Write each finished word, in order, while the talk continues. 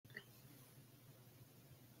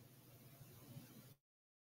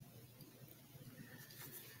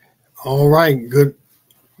All right. Good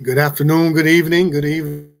afternoon, good evening, good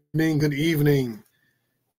evening, good evening.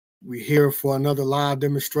 We're here for another live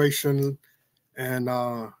demonstration and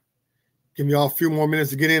give y'all a few more minutes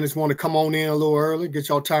to get in. Just want to come on in a little early, get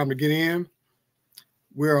y'all time to get in.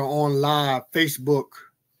 We're on live Facebook,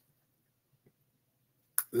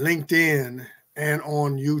 LinkedIn, and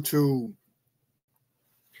on YouTube.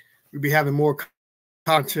 We'll be having more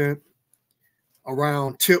content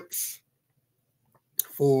around tips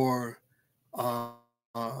for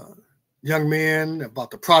young men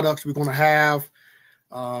about the products we're going to have.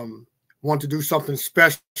 Want to do something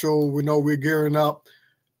special. We know we're gearing up.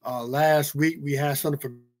 Last week we had something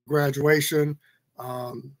for graduation.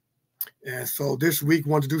 And so this week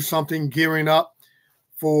want to do something gearing up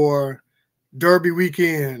for Derby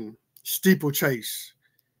weekend, Steeplechase.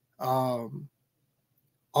 All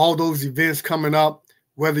those events coming up,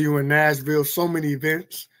 whether you're in Nashville, so many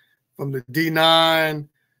events from the D9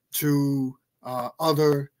 to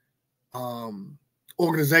other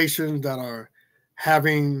organizations that are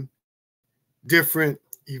having different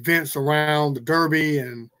events around the Derby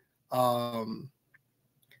and the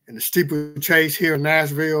Steeplechase here in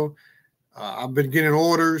Nashville. I've been getting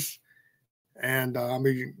orders, and I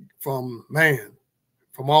mean from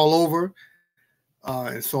all over.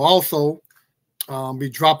 And so also be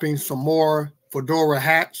dropping some more fedora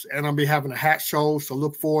hats, and I'll be having a hat show. So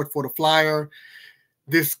look forward for the flyer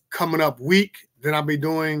this coming up week. Then I'll be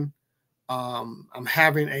doing. I'm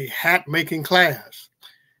having a hat making class,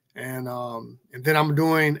 and then I'm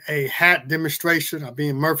doing a hat demonstration. I'll be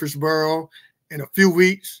in Murfreesboro in a few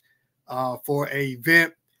weeks for an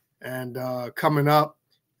event and coming up,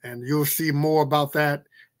 and you'll see more about that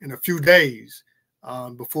in a few days.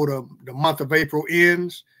 Before the month of April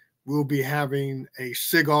ends, we'll be having a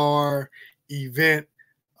cigar event,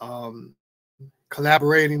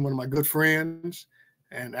 collaborating with one of my good friends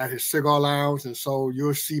and at his cigar lounge. And so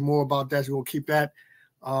you'll see more about that. So we'll keep that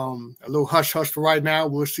a little hush-hush for right now.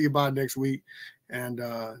 We'll see about next week and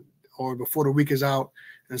or before the week is out.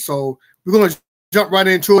 And so we're going to jump right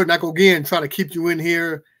into it. And I go again, try to keep you in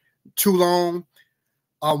here too long.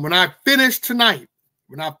 When I finish tonight,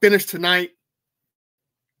 you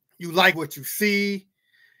like what you see,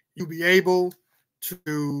 you'll be able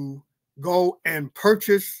to go and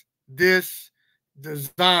purchase this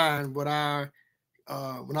design when I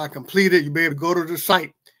complete it. You'll be able to go to the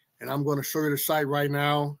site, and I'm going to show you the site right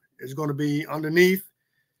now. It's going to be underneath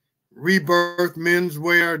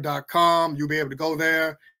rebirthmenswear.com. You'll be able to go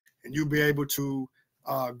there, and you'll be able to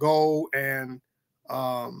go and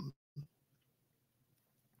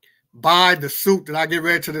buy the suit that I get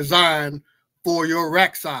ready to design for your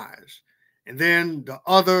rack size. And then the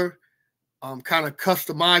other kind of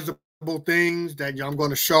customizable things that I'm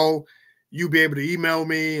going to show, you'll be able to email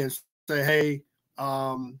me and say, hey,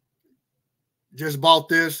 just bought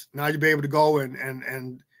this. Now you'll be able to go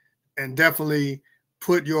and definitely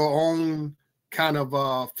put your own kind of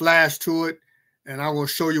flash to it. And I will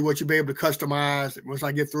show you what you'll be able to customize once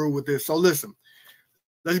I get through with this. So listen,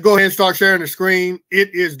 let's go ahead and start sharing the screen.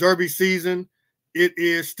 It is Derby season. It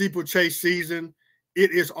is Steeplechase season. It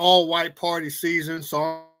is all white party season.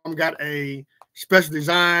 So I've got a special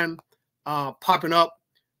design popping up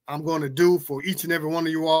I'm going to do for each and every one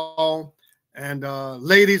of you all. And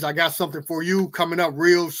ladies, I got something for you coming up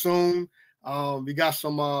real soon. We got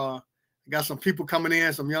some people coming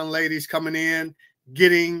in, some young ladies coming in,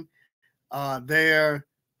 getting their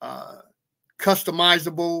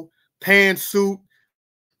customizable pantsuit,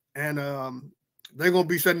 and they're going to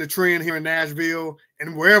be setting the trend here in Nashville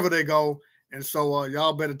and wherever they go. And so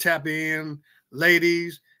y'all better tap in,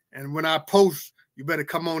 ladies. And when I post, you better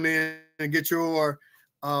come on in and get your,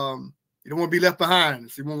 you don't want to be left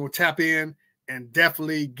behind. So you want to tap in and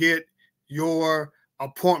definitely get your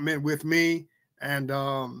appointment with me. And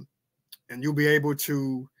you'll be able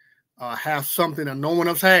to have something that no one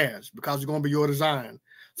else has because it's going to be your design.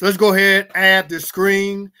 So let's go ahead, add this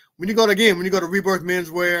screen. When you go to Rebirth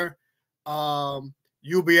Menswear,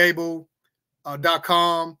 you'll be able,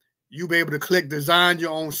 .com, you'll be able to click design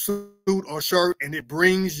your own suit or shirt, and it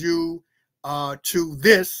brings you to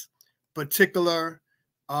this particular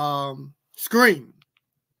screen.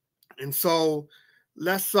 And so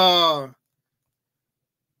let's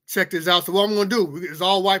check this out. So what I'm going to do, it's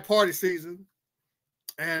all white party season.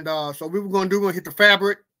 And so we were going to hit the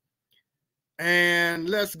fabric, and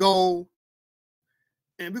let's go.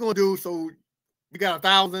 And we're going to do, so we got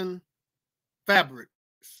 1,000 fabrics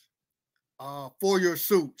for your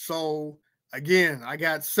suit. So again, I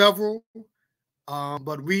got several,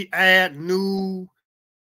 but we add new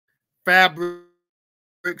fabrics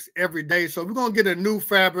every day. So we're going to get a new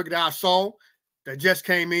fabric that I saw that just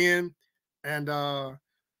came in. And for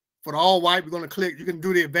the all white, we're going to click. You can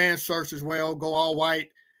do the advanced search as well. Go all white.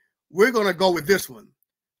 We're going to go with this one.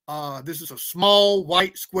 This is a small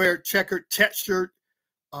white square checkered textured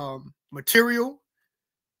material.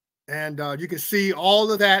 And you can see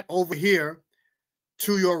all of that over here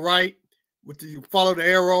to your right. You follow the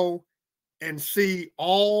arrow and see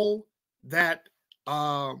all that,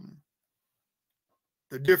 the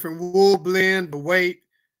different wool blend, the weight.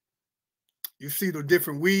 You see the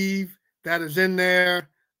different weave that is in there,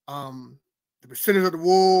 the percentage of the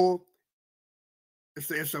wool.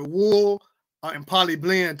 It's a wool and poly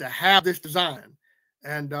blend to have this design.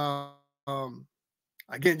 And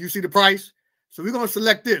again, you see the price. So we're going to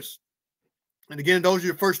select this. And again, those are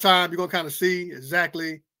your first time. You're going to kind of see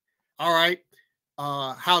exactly, all right,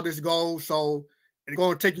 how this goes. So it's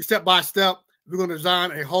going to take you step by step. We're going to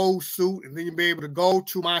design a whole suit, and then you'll be able to go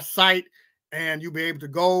to my site, and you'll be able to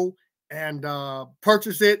go and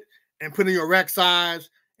purchase it and put in your rack size,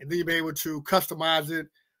 and then you'll be able to customize it.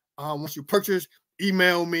 Once you purchase,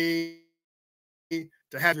 email me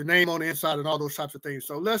to have your name on the inside and all those types of things.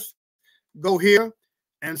 So let's go here.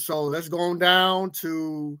 And so let's go on down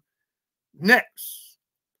to next.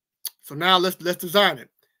 So now let's design it.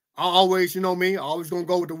 I always, you know me, I always gonna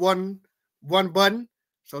go with the one button.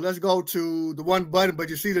 So let's go to the one button, but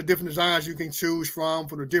you see the different designs you can choose from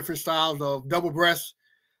for the different styles of double breast.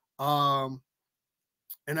 And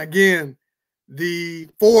again, the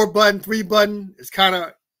 4-button, 3-button is kind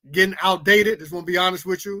of getting outdated. Just want to be honest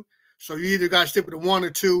with you. So you either got to stick with the 1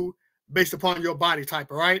 or 2 based upon your body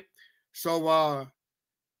type. All right. So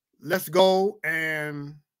let's go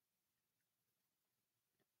and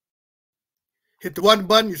hit the 1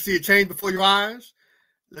 button. You see it change before your eyes.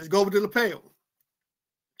 Let's go with the lapel.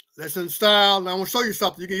 Let's install. Now I'm going to show you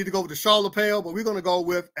something. You can either go with the shawl lapel, but we're going to go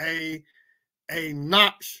with a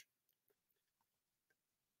notch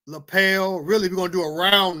lapel. Really, we're going to do a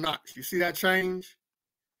round notch. You see that change?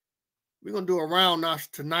 We're going to do a round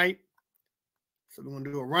notch tonight. So we're going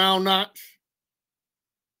to do a round notch.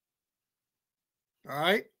 All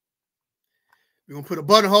right. We're going to put a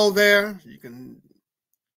buttonhole there. You can.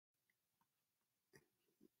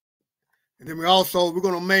 And then we're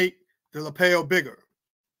going to make the lapel bigger.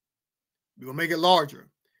 We're going to make it larger.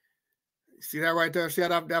 See that right there? See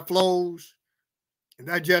how that flows? And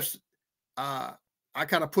that just, I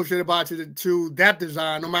kind of push everybody to that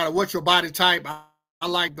design. No matter what your body type, I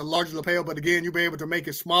like the larger lapel. But again, you'll be able to make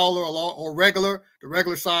it smaller or regular, the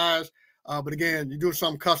regular size. But again, you're doing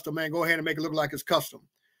something custom, man. Go ahead and make it look like it's custom.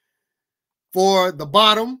 For the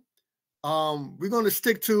bottom, we're going to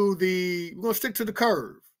stick to the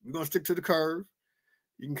curve. We're going to stick to the curve.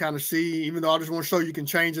 You can kind of see, even though I just want to show you can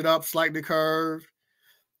change it up, slightly curved.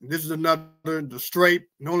 This is the straight.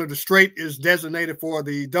 Normally the straight is designated for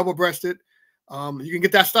the double-breasted. You can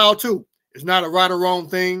get that style too. It's not a right or wrong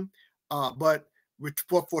thing. But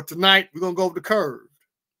for tonight, we're going to go with the curved.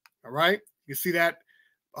 All right. You can see that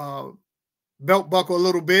belt buckle a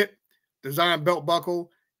little bit, design belt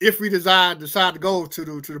buckle. If we decide to go to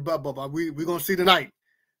the belt buckle, we're going to see tonight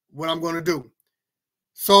what I'm going to do.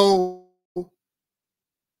 So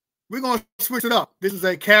we're going to switch it up. This is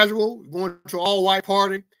a casual, going to all white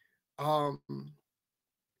party.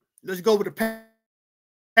 Let's go with the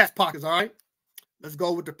patch pockets, all right? Let's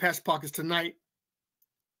go with the patch pockets tonight.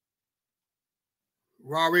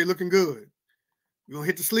 We're already looking good. We're going to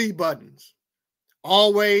hit the sleeve buttons.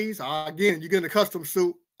 Always, again, you're getting a custom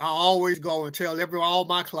suit. I always go and tell all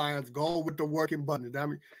my clients, go with the working buttons. I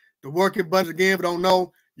mean, the working buttons, again, if you don't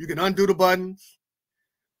know, you can undo the buttons.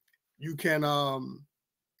 You can,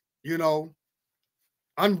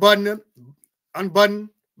 unbutton them,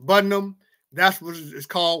 button them. That's what it's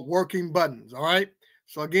called, working buttons, all right?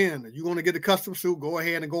 So again, if you're going to get a custom suit, go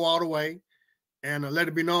ahead and go all the way and let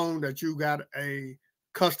it be known that you got a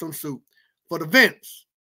custom suit. For the vents,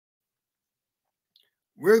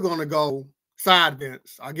 we're going to go side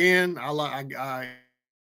vents. Again, I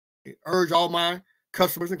urge all my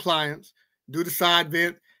customers and clients, do the side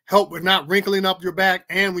vent, help with not wrinkling up your back.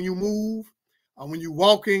 And when you move, when you're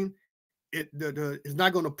walking, it's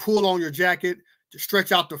not going to pull on your jacket to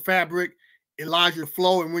stretch out the fabric. It allows you to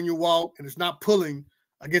flow, and when you walk, and it's not pulling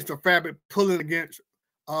against the fabric, pulling against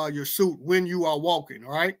your suit when you are walking,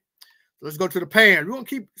 all right? So let's go to the pants. We're going to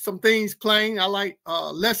keep some things plain. I like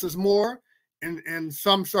less is more in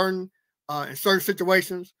some certain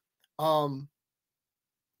situations. And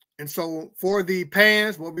so for the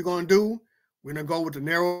pants, what we're going to do, we're going to go with the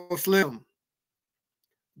narrow slim.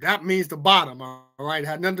 That means the bottom, all right? It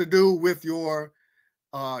had nothing to do with your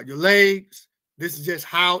legs. This is just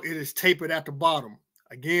how it is tapered at the bottom.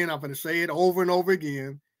 Again, I'm going to say it over and over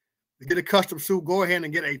again. to get a custom suit, go ahead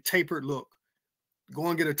and get a tapered look. Go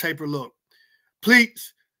and get a tapered look.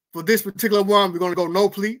 Pleats, for this particular one, we're going to go no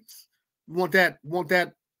pleats. We want that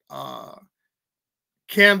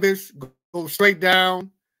canvas, go straight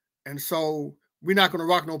down. And so we're not going to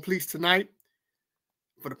rock no pleats tonight.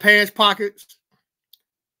 For the pants pockets,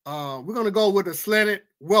 we're going to go with a slanted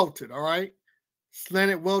welted, all right?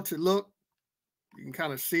 Slanted welted look. You can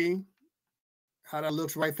kind of see how that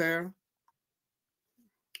looks right there.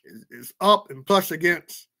 It's up and plush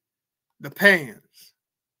against the pants.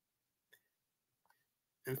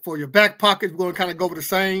 And for your back pockets, we're going to kind of go with the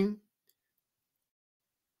same.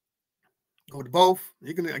 Go with both.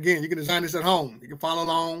 You can design this at home. You can follow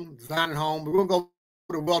along, design at home. We're going to go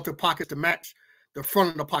with a welted pocket to match the front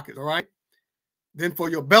of the pocket, all right? Then for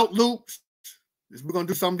your belt loops, we're going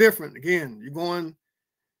to do something different. Again, you're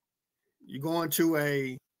going to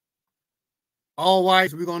a all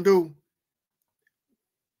white. So we're going to do,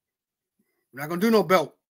 we're not going to do no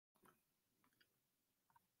belt.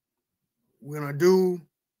 We're going to do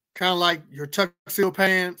kind of like your tuxedo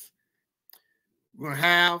pants. We're going to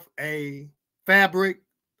have a fabric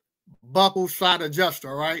buckle side adjuster,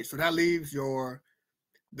 all right? So that leaves the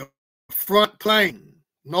front plain,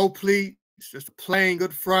 no pleats, just a plain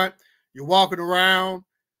good front. You're walking around.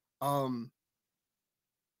 You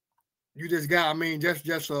just got,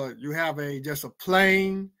 you have just a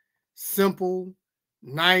plain, simple,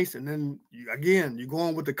 nice, and then you're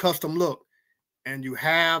going with the custom look, and you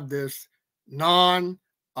have this belt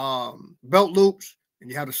loops,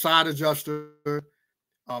 and you have the side adjuster,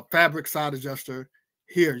 fabric side adjuster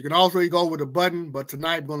here. You can also go with a button, but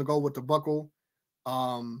tonight we're going to go with the buckle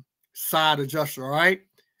side adjuster, all right?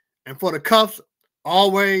 And for the cuffs,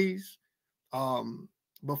 always,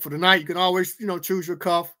 but for the night, you can always, choose your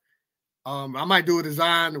cuff. I might do a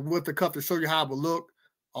design with the cuff to show you how it would look,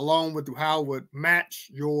 along with how it would match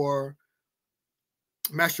your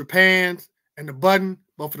pants and the button.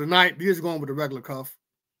 But for the night, we're just going with the regular cuff.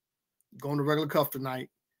 Going the regular cuff tonight.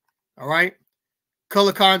 All right.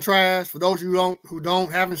 Color contrast for those of you who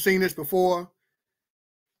haven't seen this before.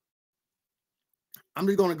 I'm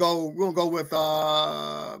just gonna go. We're gonna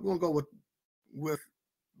go with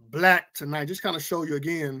black tonight. Just kind of show you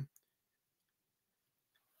again.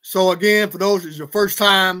 So again, for those it's your first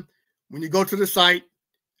time, when you go to the site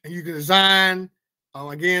and you can design.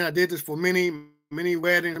 Again, I did this for many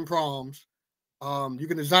weddings and proms. You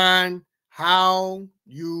can design how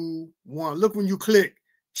you want. Look, when you click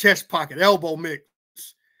chest pocket, elbow mix,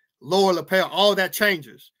 lower lapel, all that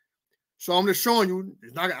changes. So I'm just showing you.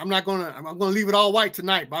 I'm gonna leave it all white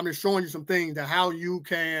tonight, but I'm just showing you some things that how you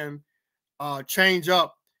can change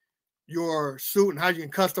up your suit and how you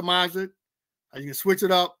can customize it, how you can switch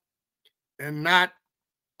it up, and not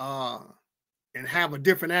and have a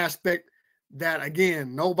different aspect that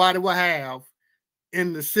again nobody will have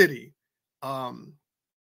in the city.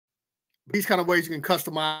 These kind of ways you can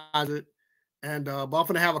customize it, and but I'm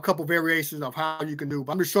going to have a couple variations of how you can do.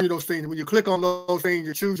 But I'm just showing you those things. When you click on those things,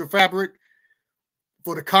 you choose your fabric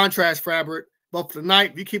for the contrast fabric. But for the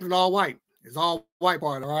night, we keep it all white. It's all white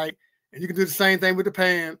part, all right? And you can do the same thing with the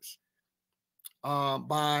pants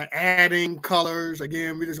by adding colors.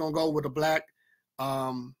 Again, we're just going to go with the black.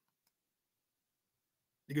 You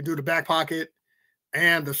can do the back pocket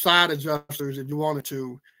and the side adjusters if you wanted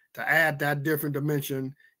to add that different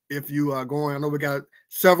dimension. If you are going, I know we got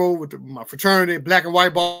several with my fraternity, black and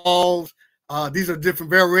white balls. These are different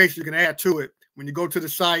variations you can add to it. When you go to the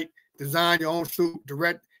site, design your own suit,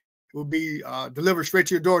 direct, it will be delivered straight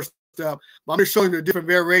to your doorstep. But I'm just showing you the different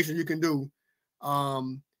variations you can do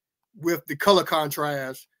with the color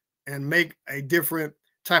contrast and make a different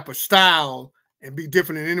type of style and be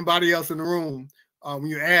different than anybody else in the room. When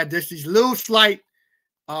you add these little slight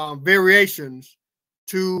variations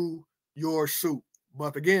to your suit.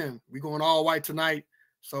 But again, we're going all white tonight.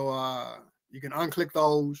 So you can unclick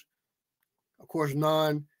those. Of course,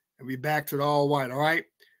 none. And we're back to the all white, all right?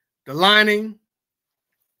 The lining.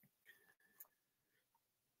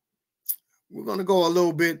 We're going to go a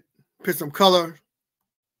little bit, put some color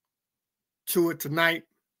to it tonight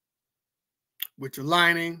with your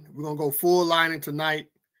lining. We're going to go full lining tonight.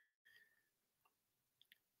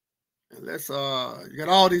 And let's, you got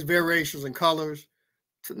all these variations and colors.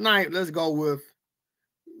 Tonight, let's go with,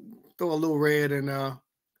 throw a little red in there.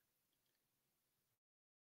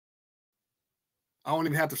 I don't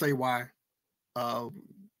even have to say why.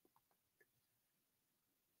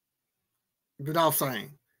 Without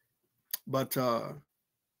saying. But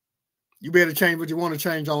you better change what you want to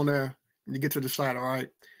change on there when you get to the site, all right?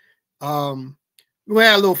 We're going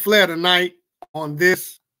to add a little flare tonight on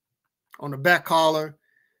this, on the back collar.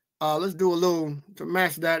 let's do a little to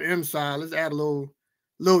match that inside. Let's add a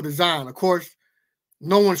little design. Of course,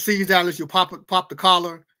 no one sees that unless you pop the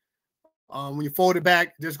collar. When you fold it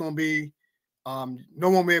back, there's gonna be no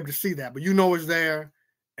one will be able to see that, but you know it's there.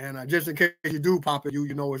 And just in case you do pop it,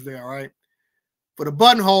 you know it's there, all right? For the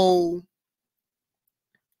buttonhole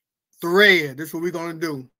thread, this is what we're gonna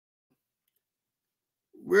do.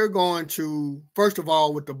 We're going to, first of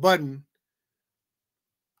all, with the button,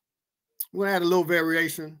 we're gonna add a little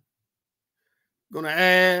variation. Gonna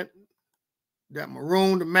add that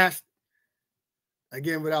maroon to match,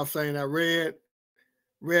 again, without saying that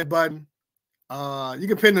red button. You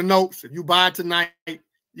can pin the notes. If you buy it tonight,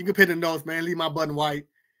 you can pin the notes, man. Leave my button white.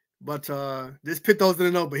 But just put those in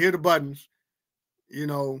the note. But here are the buttons. You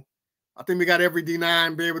know, I think we got every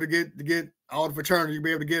D9 be able to get all the fraternity. You'll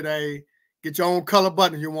be able to get your own color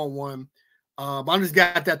button if you want one. But I just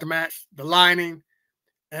got that to match the lining.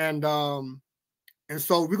 And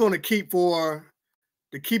so we're gonna keep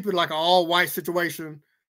it like an all white situation.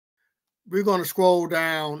 We're gonna scroll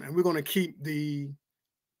down and we're gonna keep the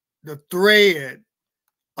thread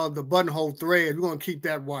of the buttonhole thread. We're gonna keep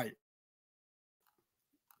that white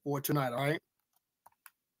for tonight, all right?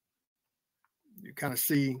 You kind of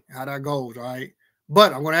see how that goes, all right?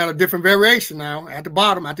 But I'm gonna add a different variation now at the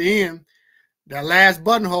bottom, at the end. That last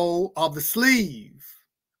buttonhole of the sleeve.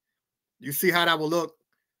 You see how that will look?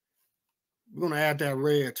 We're gonna add that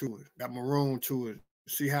red to it, that maroon to it.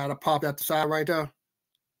 See how that popped at the side right there?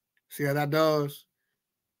 See how that does?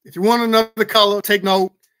 If you want another color, take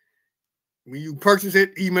note. When you purchase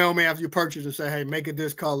it, email me after you purchase and say, hey, make it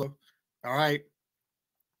this color. All right.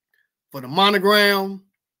 For the monogram,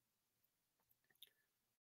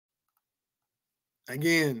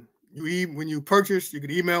 again, when you purchase, you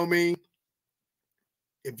can email me.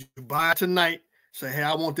 If you buy it tonight, say, hey,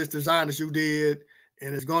 I want this design that you did,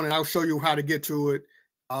 and I'll show you how to get to it.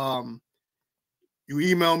 You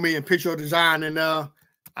email me and pitch your design in there.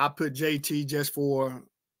 I put JT just for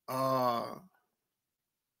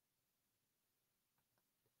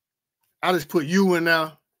I just put you in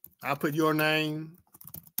there. I'll put your name.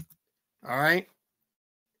 All right.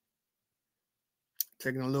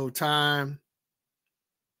 Taking a little time.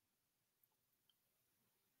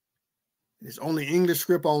 It's only English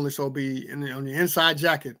script only, so be on the inside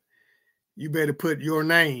jacket. You better put your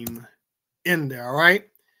name in there, all right?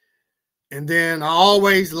 And then I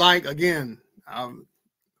always like, again,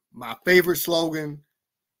 my favorite slogan,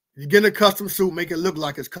 you get a custom suit, make it look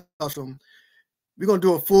like it's custom. We're going to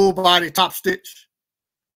do a full body top stitch.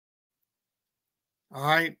 All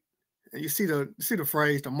right. And you see the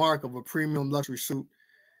phrase, the mark of a premium luxury suit.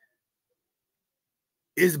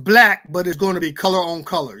 It's black, but it's going to be color on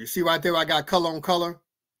color. You see right there, I got color on color.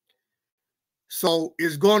 So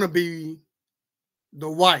it's going to be the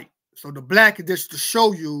white. So the black is just to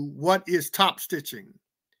show you what is top stitching.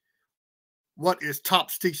 What is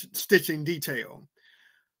top stitching detail.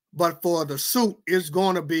 But for the suit, it's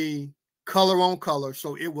going to be color on color.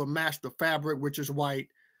 So it will match the fabric, which is white.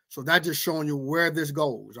 So that's just showing you where this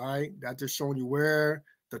goes, all right? That's just showing you where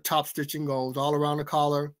the top stitching goes, all around the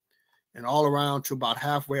collar and all around to about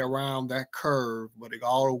halfway around that curve, but it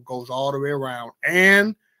all goes all the way around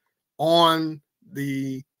and on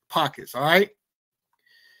the pockets, all right?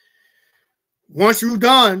 Once you're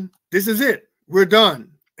done, this is it. We're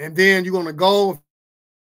done. And then you're going to go,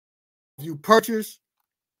 if you purchase,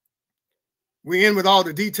 we're in with all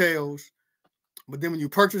the details, but then when you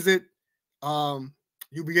purchase it,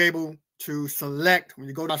 you'll be able to select, when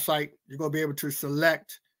you go to our site, you're going to be able to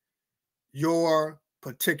select your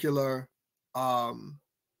particular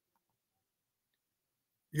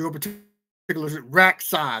rack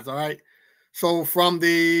size, all right? So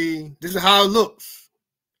this is how it looks,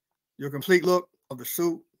 your complete look of the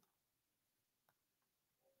suit.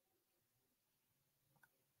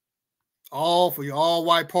 All for your all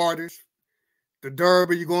white parties. The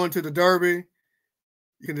Derby, you're going to the Derby,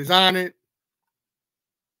 you can design it.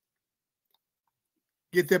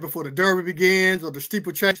 Get there before the Derby begins or the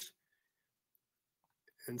Steeplechase.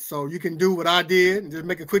 And so you can do what I did and just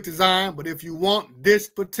make a quick design. But if you want this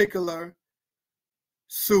particular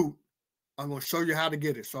suit, I'm going to show you how to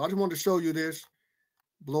get it. So I just wanted to show you this,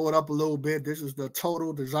 blow it up a little bit. This is the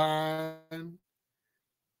total design. And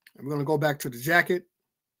we're going to go back to the jacket.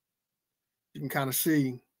 You can kind of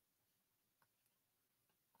see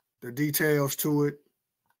the details to it,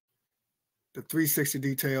 the 360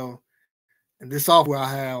 detail. And this software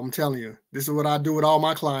I have, I'm telling you, this is what I do with all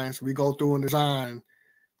my clients. We go through and design.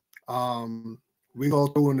 We go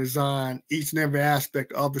through and design each and every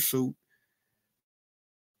aspect of the suit.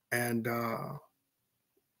 And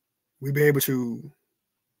we be able to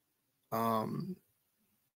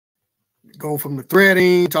go from the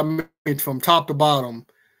threading to from top to bottom,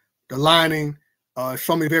 the lining,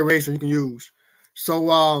 so many variations you can use. So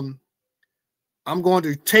I'm going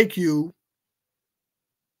to take you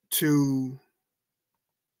to,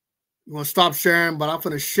 you're going to stop sharing, but I'm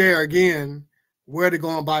going to share again where to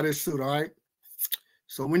go and buy this suit, all right?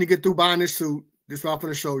 So when you get through buying this suit, this is what I'm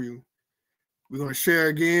going to show you. We're going to share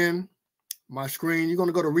again my screen. You're going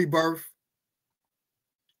to go to Rebirth.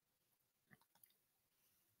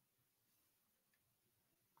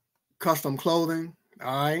 Custom clothing,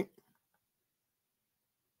 all right?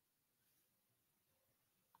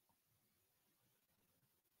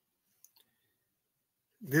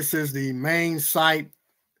 This is the main site,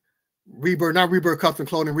 Rebirth, not Rebirth Custom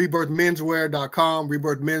Clothing, rebirthmenswear.com,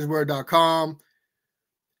 rebirthmenswear.com.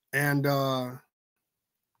 And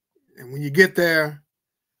when you get there,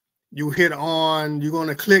 you hit on, you're going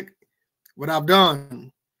to click what I've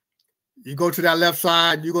done. You go to that left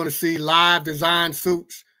side, you're going to see live design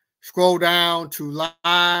suits. Scroll down to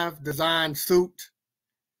live design suit.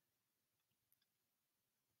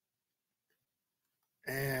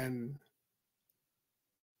 And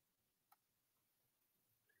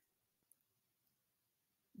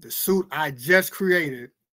the suit I just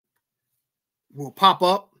created will pop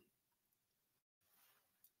up.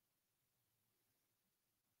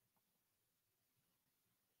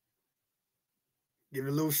 Give it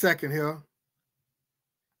a little second here.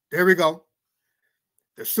 There we go.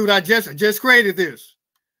 The suit I just created this.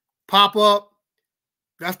 Pop up.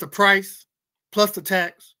 That's the price plus the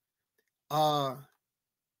tax.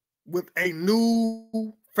 With a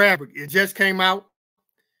new fabric. It just came out.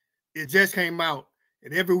 It just came out.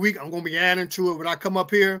 And every week I'm going to be adding to it. When I come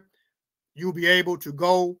up here, you'll be able to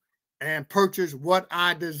go and purchase what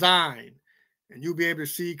I designed. And you'll be able to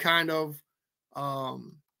see kind of,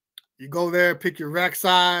 you go there, pick your rack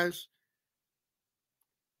size.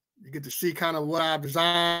 You get to see kind of what I've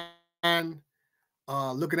designed,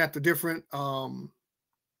 looking at the different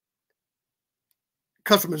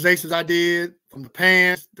customizations I did from the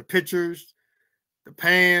pants, the pictures, the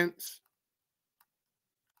pants,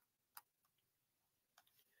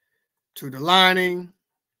 to the lining,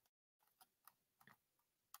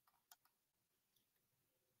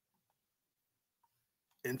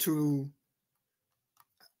 and to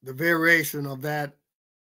the variation of that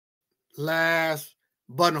last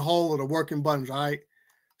buttonhole or the working buttons, all right?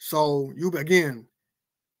 So you, again,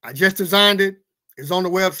 I just designed it. It's on the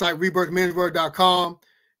website, rebirthmenswear.com.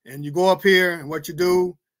 And you go up here and what you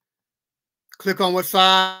do, click on what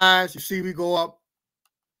size. You see we go up.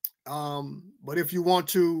 But if you want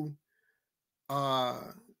to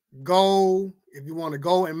go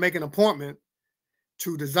and make an appointment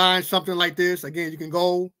to design something like this, again, you can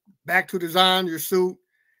go back to design your suit,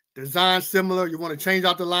 design similar. You want to change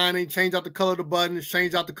out the lining, change out the color of the buttons,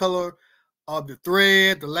 change out the color of the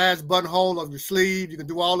thread, the last buttonhole of your sleeve. You can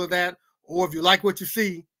do all of that. Or if you like what you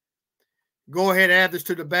see, go ahead and add this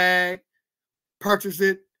to the bag, purchase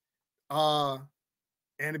it, and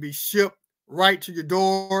it'll be shipped right to your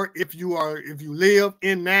door. If you live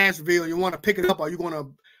in Nashville, you want to pick it up, or you want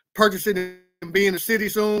to purchase it and be in the city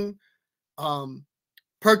soon,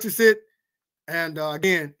 purchase it. And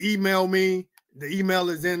again, email me. The email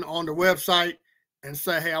is on the website, and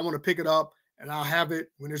say, hey, I want to pick it up, and I'll have it.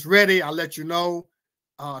 When it's ready, I'll let you know,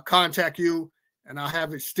 contact you, and I'll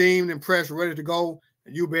have it steamed and pressed, ready to go.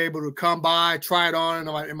 And you'll be able to come by, try it on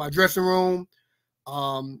in my dressing room.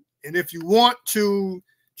 And if you want to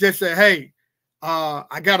just say, hey,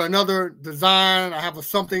 I got another design, I have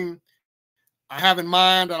something I have in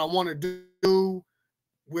mind that I want to do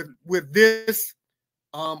with this,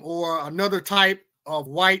 or another type of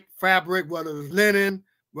white fabric, whether it's linen,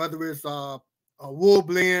 whether it's a wool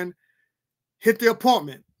blend, hit the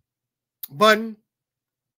appointment button,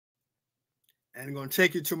 and I'm going to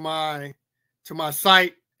take you to my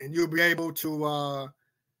site, and you'll be able to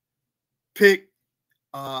pick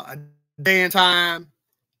a day and time,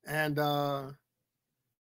 and to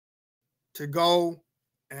go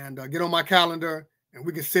and get on my calendar, and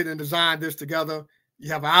we can sit and design this together. You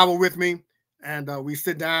have an hour with me, and we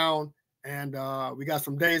sit down, and we got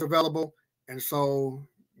some days available. And so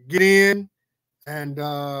get in, and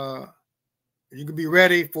you can be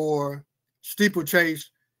ready for Steeplechase,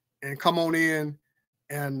 and come on in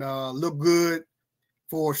and look good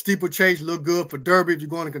for Steeplechase, look good for Derby if you're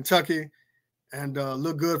going to Kentucky, and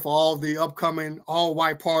look good for all the upcoming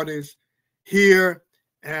all-white parties here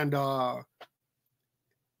and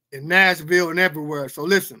in Nashville and everywhere. So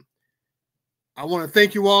listen, I want to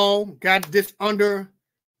thank you all. Got this under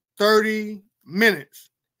 30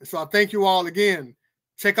 minutes. And so I thank you all again.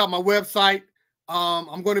 Check out my website.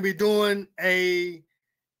 I'm going to be doing a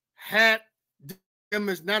hat,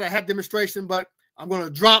 not a hat demonstration, but I'm going to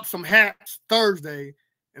drop some hats Thursday,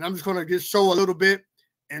 and I'm just going to just show a little bit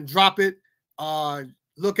and drop it.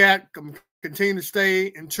 Continue to stay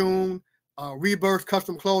in tune. Rebirth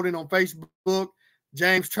Custom Clothing on Facebook,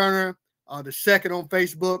 James Turner the second on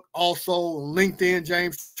Facebook, also on LinkedIn,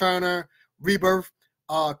 James Turner, Rebirth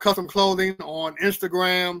Custom Clothing on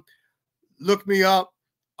Instagram. Look me up.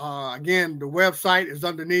 Again, the website is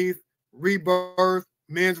underneath,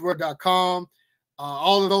 rebirthmenswear.com.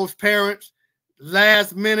 All of those parents,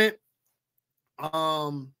 last minute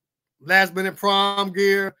prom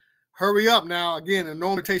gear, hurry up now. Again, it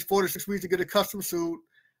normally takes 4 to 6 weeks to get a custom suit.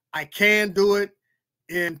 I can do it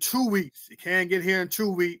in 2 weeks. You can get here in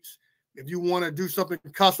 2 weeks. If you want to do something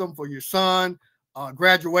custom for your son,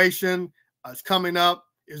 graduation is coming up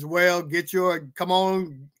as well. Get your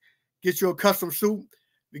custom suit.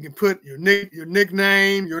 You can put your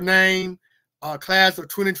nickname, your name, class of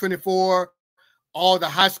 2024, all the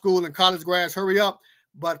high school and college grads, hurry up.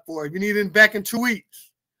 But if you need it back in 2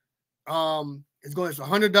 weeks, it's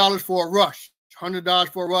 $100 for a rush. $100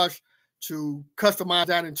 for a rush to customize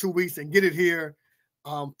that in 2 weeks and get it here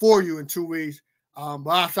for you in 2 weeks. But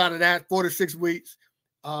outside of that, 4 to 6 weeks.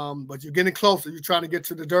 But you're getting closer. You're trying to get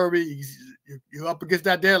to the Derby. You're up against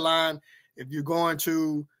that deadline if you're going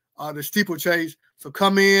to the steeplechase. So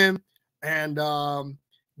come in and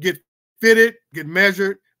get fitted, get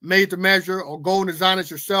measured, made to measure, or go and design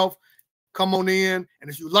it yourself. Come on in. And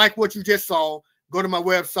if you like what you just saw, go to my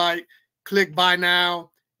website, click buy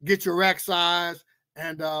now, get your rack size,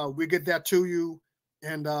 and we get that to you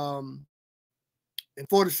in 4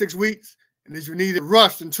 to 6 weeks. And if you need it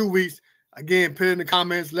rushed in 2 weeks, again, put it in the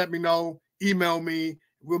comments, let me know, email me.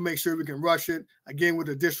 We'll make sure we can rush it, again, with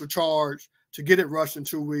additional charge to get it rushed in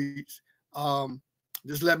 2 weeks.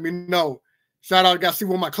 Just let me know. Shout out, I got to see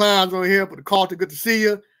one of my clients on here, but the call to good to see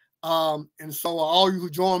you. And so all you who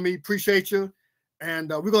join me, appreciate you. And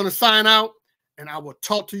we're going to sign out, and I will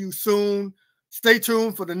talk to you soon. Stay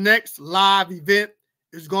tuned for the next live event.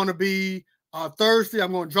 It's going to be Thursday.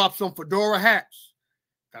 I'm going to drop some fedora hats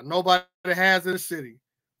that nobody has in the city.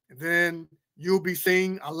 And then you'll be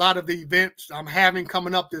seeing a lot of the events I'm having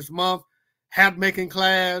coming up this month. Hat making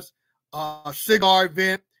class, cigar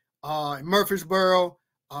event in Murfreesboro.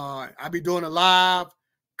 I'll be doing a live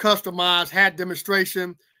customized hat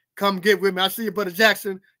demonstration. Come get with me. I see you, Brother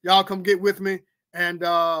Jackson. Y'all come get with me. And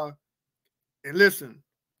listen,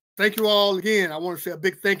 thank you all again. I want to say a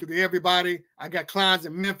big thank you to everybody. I got clients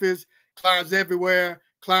in Memphis, clients everywhere,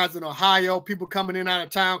 clients in Ohio, people coming in out of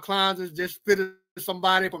town, clients that just fitted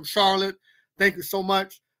somebody from Charlotte. Thank you so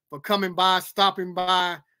much for coming by, stopping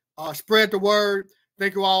by. Spread the word.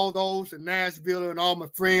 Thank you all those in Nashville and all my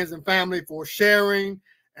friends and family for sharing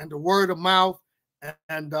and the word of mouth.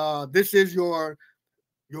 And this is your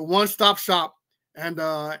one-stop shop. And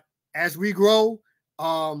as we grow,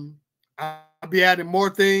 I'll be adding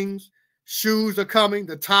more things. Shoes are coming.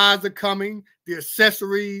 The ties are coming. The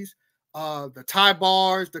accessories, the tie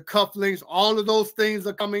bars, the cufflinks, all of those things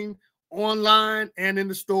are coming online and in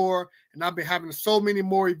the store. And I'll be having so many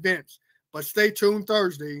more events. But stay tuned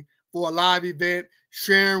Thursday for a live event,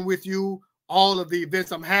 sharing with you all of the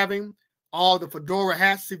events I'm having, all the fedora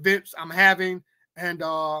hats events I'm having, and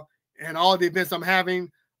all the events I'm having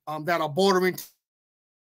that are bordering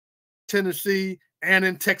Tennessee and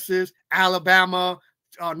in Texas, Alabama,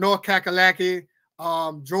 North Kakalaki,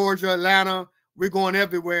 Georgia, Atlanta. We're going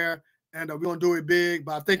everywhere, and we're going to do it big.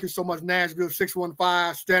 But thank you so much, Nashville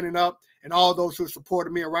 615, standing up, and all those who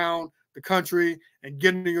supported me around the country and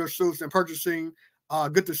getting your suits and purchasing.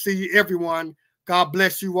 Good to see you, everyone. God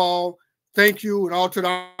bless you all. Thank you, and all to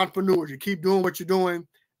the entrepreneurs. You keep doing what you're doing,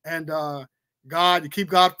 and you keep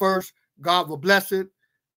God first. God will bless it.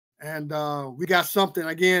 And we got something,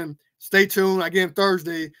 again, stay tuned. Again,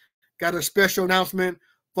 Thursday, got a special announcement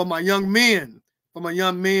for my young men,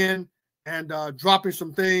 and dropping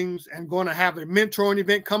some things, and going to have a mentoring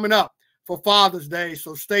event coming up for Father's Day.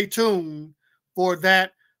 So stay tuned for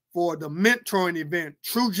that, for the mentoring event.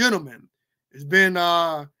 True Gentlemen. It's been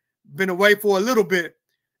away for a little bit,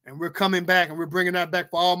 and we're coming back, and we're bringing that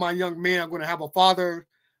back for all my young men. I'm going to have a father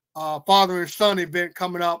and son event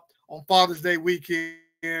coming up on Father's Day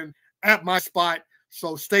weekend at my spot.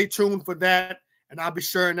 So stay tuned for that, and I'll be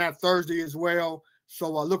sharing that Thursday as well.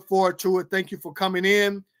 So I look forward to it. Thank you for coming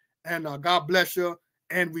in, and God bless you,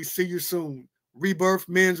 and we see you soon. Rebirth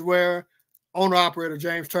Menswear, owner-operator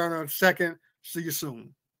James Turner, second. See you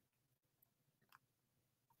soon.